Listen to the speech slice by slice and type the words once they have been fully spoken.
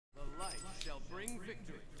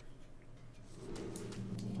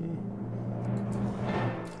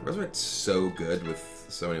Resurrect's so good with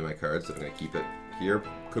so many of my cards that I'm going to keep it here.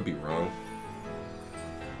 Could be wrong.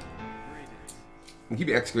 I'm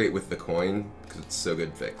keeping Excavate with the coin because it's so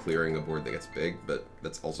good at clearing a board that gets big, but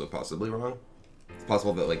that's also possibly wrong. It's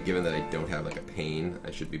possible that, like, given that I don't have, like, a pain,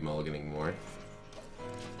 I should be mulliganing more.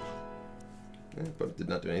 Yeah, but did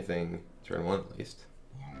not do anything turn one, at least.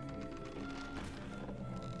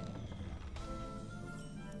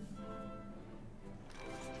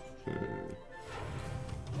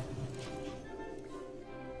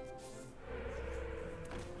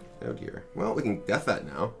 Oh dear. Well, we can death that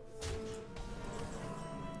now.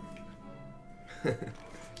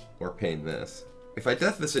 Or pain this. If I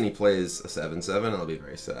death this and he plays a 7/7, I'll be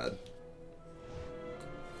very sad.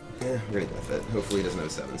 Yeah, we're gonna death it. Hopefully he doesn't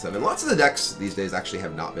have a 7/7. Lots of the decks these days actually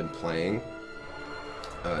have not been playing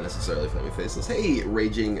necessarily Flaming Faceless. Hey,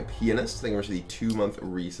 Raging Pianist, thank you much for the 2-month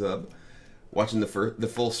resub. Watching the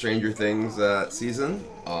full Stranger Things season.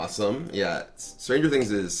 Awesome. Yeah, Stranger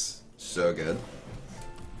Things is so good.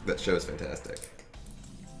 That show is fantastic.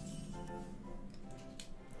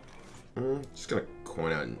 Just gonna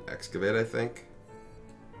coin out and excavate, I think.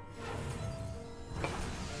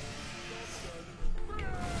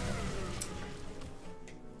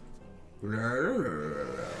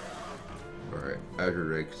 Alright, Azure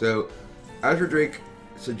Drake. So, Azure Drake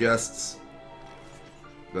suggests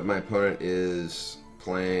that my opponent is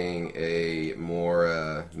playing a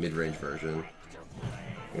more mid-range version.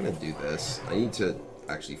 I'm gonna do this. I need to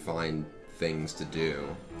actually find things to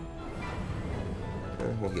do.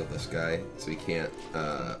 We'll heal this guy so he can't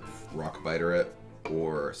Rock Biter it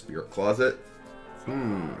or Spirit Closet.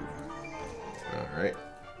 Alright.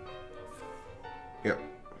 Yep.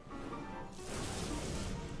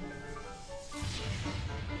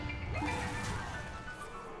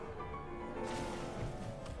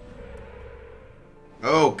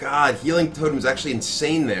 Oh god, Healing Totem is actually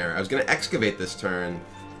insane there. I was gonna excavate this turn.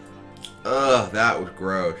 Ugh, that was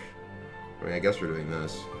gross. I mean, I guess we're doing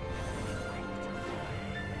this.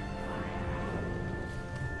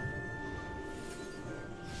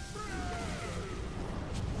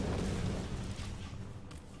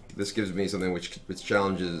 This gives me something which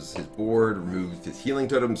challenges his board, removes his Healing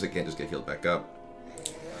Totem, so he can't just get healed back up.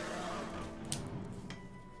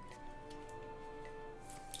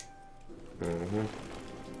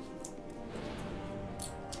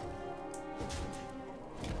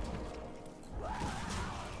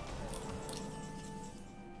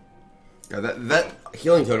 Yeah, that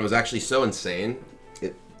Healing Totem was actually so insane,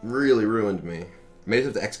 it really ruined me. I may just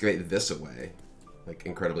have to excavate this away, like,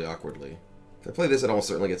 incredibly awkwardly. If I play this, it almost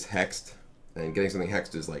certainly gets hexed, and getting something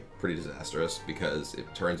hexed is, like, pretty disastrous, because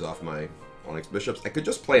it turns off my Onyx Bishops. I could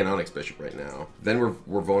just play an Onyx Bishop right now. Then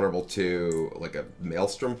we're vulnerable to, like, a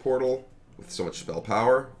Maelstrom Portal with so much spell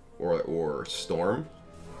power, or Storm.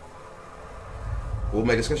 Will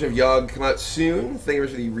my discussion of Yogg come out soon? Thank you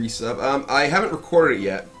for the resub. I haven't recorded it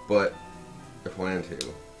yet, but I plan to.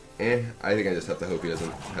 I think I just have to hope he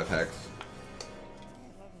doesn't have Hex.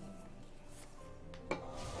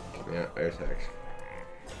 Yeah, there's Hex.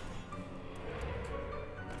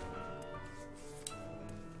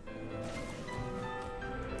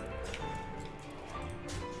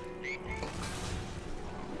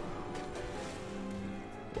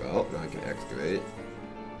 Well, now I can excavate.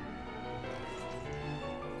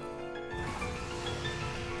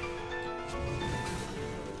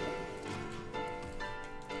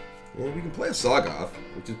 Well, we can play a Sagoth,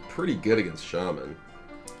 which is pretty good against Shaman.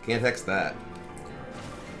 Can't hex that.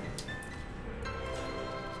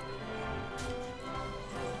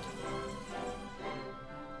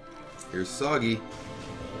 Here's Soggy.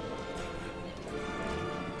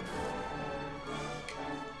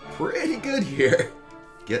 Pretty good here.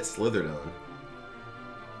 Get slithered on.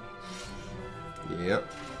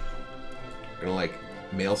 Yep. Gonna like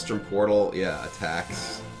Maelstrom Portal, yeah,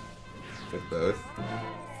 attacks with both.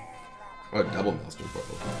 Oh, double Maelstrom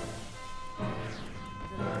Portal.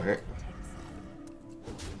 Alright.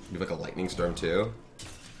 Do like a Lightning Storm too?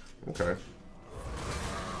 Okay.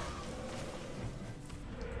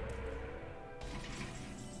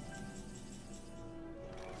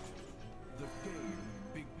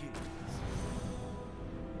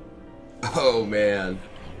 Oh man.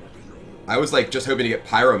 I was like just hoping to get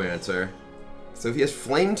Pyromancer. So if he has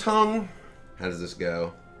Flame Tongue, how does this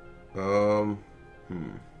go?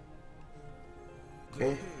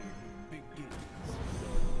 Okay.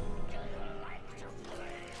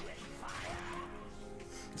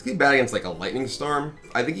 It's gonna be bad against like a Lightning Storm.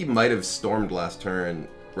 I think he might have Stormed last turn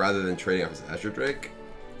rather than trading off his Azure Drake.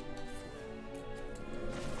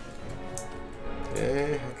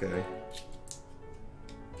 Okay.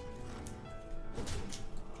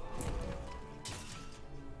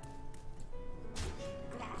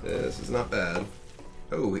 This is not bad.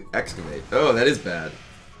 Oh, excavate. Oh, that is bad.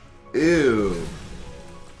 Ew.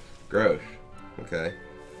 Gross. Okay.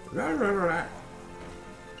 That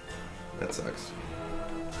sucks.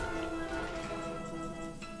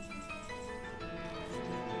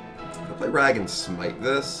 I'll play Rag and smite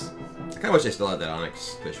this. I kind of wish I still had that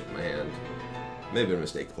Onyx Bishop in my hand. Maybe a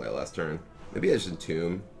mistake to play last turn. Maybe I just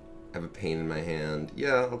entomb. I have a pain in my hand.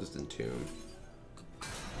 Yeah, I'll just entomb.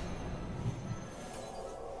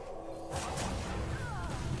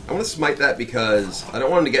 I want to smite that because I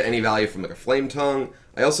don't want him to get any value from like a Flame Tongue.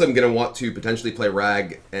 I also am going to want to potentially play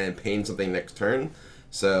Rag and pain something next turn.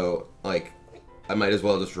 So, like, I might as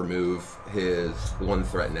well just remove his one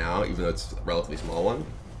threat now, even though it's a relatively small one.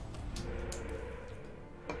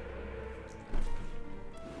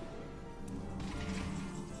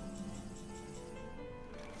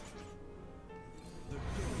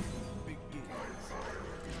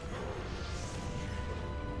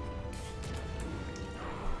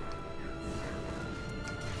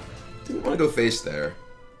 Didn't want to go face there.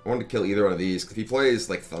 I wanted to kill either one of these. If he plays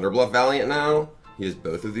like Thunderbluff Valiant now, he has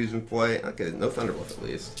both of these in play. Okay, no Thunderbluff at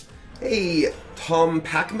least. Hey, Tom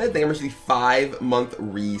Packmed, thank you much for the 5-month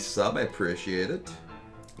resub. I appreciate it.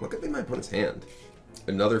 What could be my opponent's hand?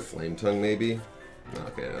 Another Flame Tongue, maybe?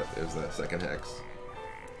 Okay, it was that second Hex.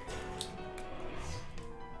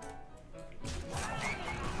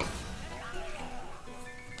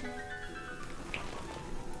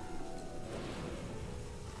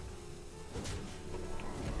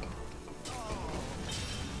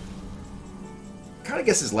 I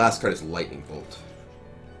guess his last card is Lightning Bolt.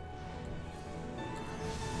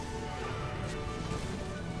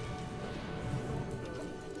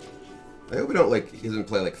 I hope we don't like he doesn't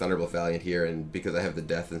play like Thunderbluff Valiant here, and because I have the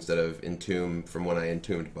death instead of Entomb from when I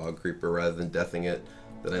entombed Bog Creeper rather than deathing it,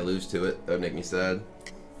 that I lose to it. That would make me sad.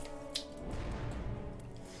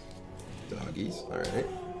 Doggies, alright.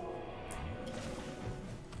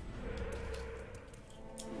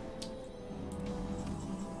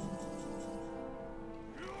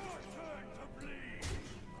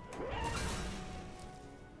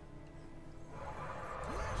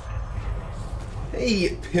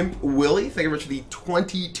 Hey, Pimp Willie, thank you very much for the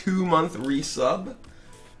 22-month resub.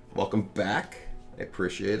 Welcome back. I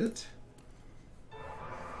appreciate it.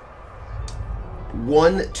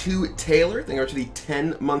 1-2 Taylor, thank you very much for the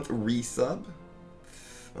 10-month resub.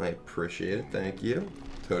 I appreciate it, thank you.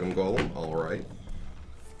 Totem Golem, alright.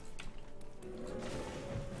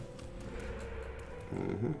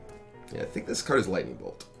 Yeah, I think this card is Lightning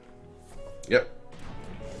Bolt. Yep.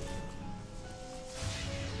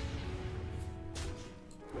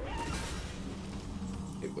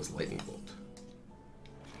 Was Lightning Bolt.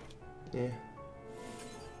 Yeah.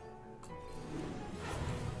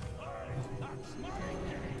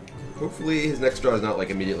 Hopefully his next draw is not like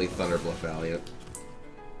immediately Thunderbluff Valiant.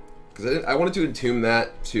 Because I wanted to entomb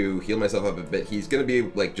that to heal myself up a bit. He's going to be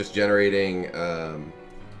like just generating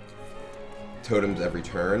totems every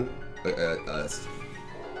turn.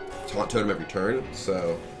 Taunt totem every turn.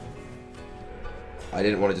 So I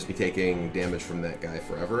didn't want to just be taking damage from that guy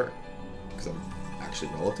forever. Because I'm actually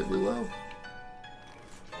relatively low.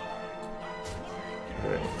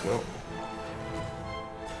 Alright, well.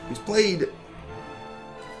 He's played...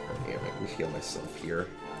 Oh, damn, I can heal myself here.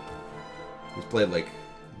 He's played, like,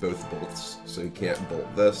 both bolts, so he can't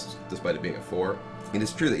bolt this, despite it being a 4. And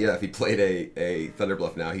it's true that, yeah, if he played a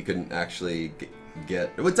Thunderbluff now, he couldn't actually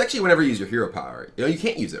get... Well, it's actually whenever you use your hero power. You know, you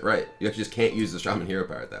can't use it, right? You actually just can't use the Shaman hero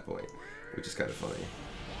power at that point, which is kind of funny.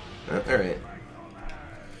 Alright.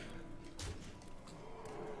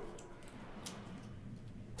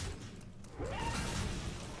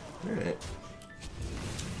 Alright.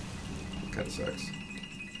 Kind of sucks.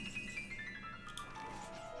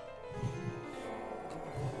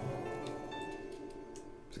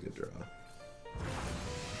 It's a good draw.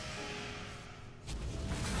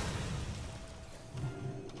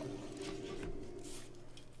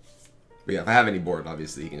 But yeah, if I have any board,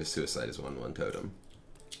 obviously, he can just suicide his 1/1 totem.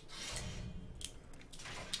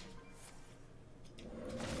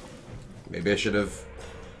 Maybe I should have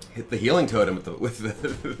hit the healing totem with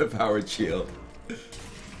the powered shield.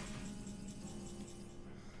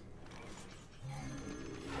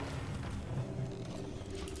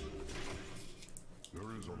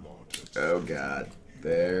 Oh god,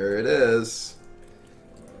 there it is.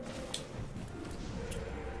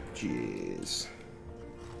 Jeez.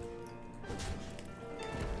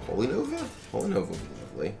 Holy Nova? Holy Nova would be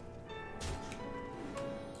lovely.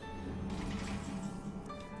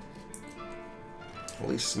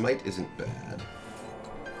 Holy Smite isn't bad.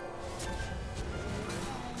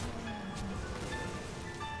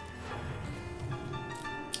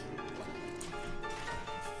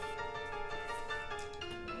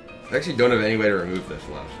 I actually don't have any way to remove this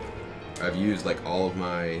left. I've used like all of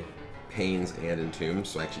my Pains and Entombs,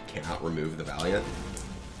 so I actually cannot remove the Valiant.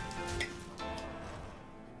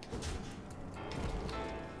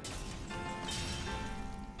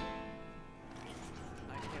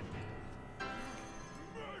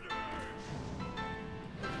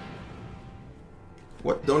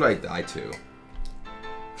 What don't I die to?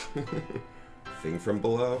 Thing from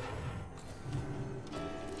below?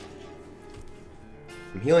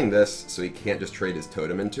 I'm healing this so he can't just trade his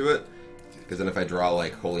totem into it, because then if I draw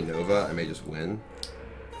like Holy Nova, I may just win.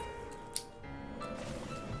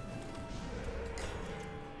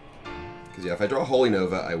 Because yeah, if I draw Holy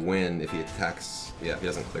Nova, I win if he attacks. Yeah, if he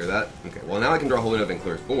doesn't clear that. Okay, well now I can draw Holy Nova and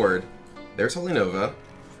clear his board. There's Holy Nova.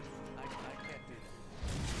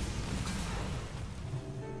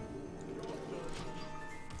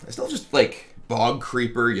 I still just like Bog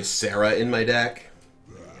Creeper Ysera in my deck.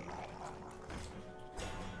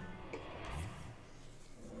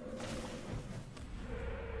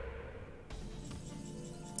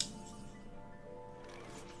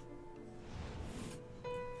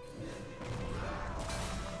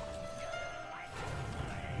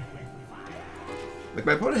 Like,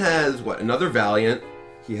 my opponent has, what, another Valiant.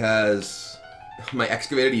 He has my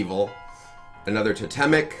Excavated Evil, another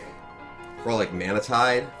Totemic, or like Mana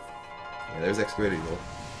Tide. Yeah, there's Excavated Evil.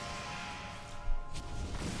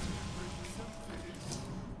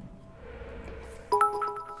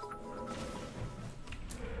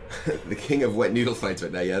 The king of wet noodle fights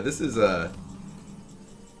right now. Yeah, this is,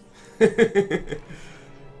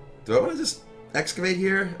 Do I want to just excavate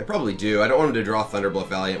here? I probably do. I don't want him to draw Thunderbluff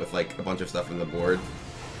Valiant with like a bunch of stuff in the board.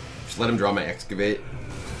 Just let him draw my excavate.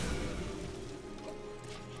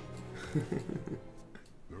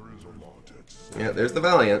 Yeah, there's the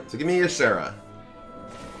Valiant. So give me Ysera.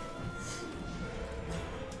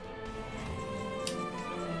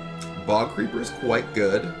 Bog Creeper is quite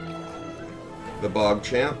good. The Bog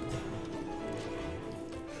Champ.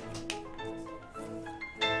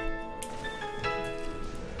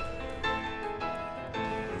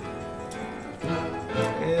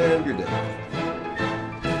 And you're dead.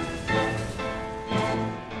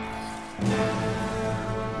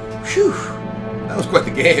 Phew! That was quite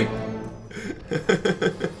the game.